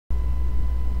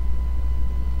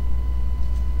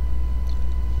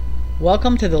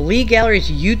Welcome to the Leigh Gallery's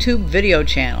YouTube video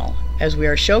channel, as we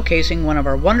are showcasing one of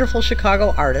our wonderful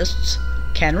Chicago artists,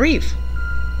 Reif.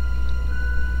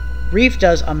 Reif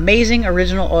does amazing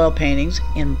original oil paintings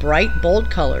in bright,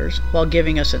 bold colors while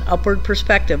giving us an upward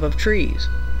perspective of trees.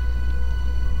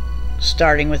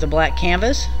 Starting with a black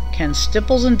canvas, Ken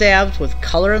stipples and dabs with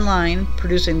color and line,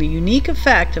 producing the unique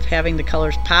effect of having the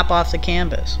colors pop off the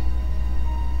canvas.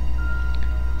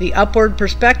 The upward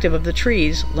perspective of the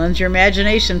trees lends your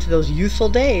imagination to those youthful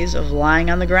days of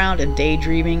lying on the ground and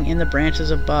daydreaming in the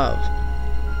branches above.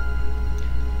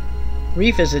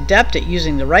 Reif is adept at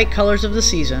using the right colors of the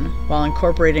season while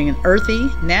incorporating an earthy,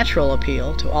 natural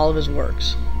appeal to all of his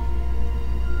works.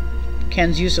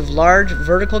 Ken's use of large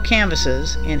vertical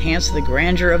canvases enhance the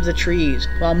grandeur of the trees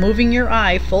while moving your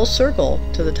eye full circle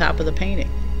to the top of the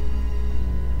painting.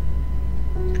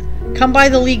 Come by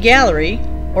the Leigh Gallery,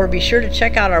 or be sure to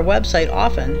check out our website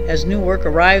often as new work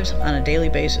arrives on a daily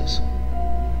basis.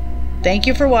 Thank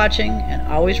you for watching, and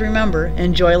always remember,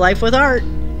 enjoy life with art!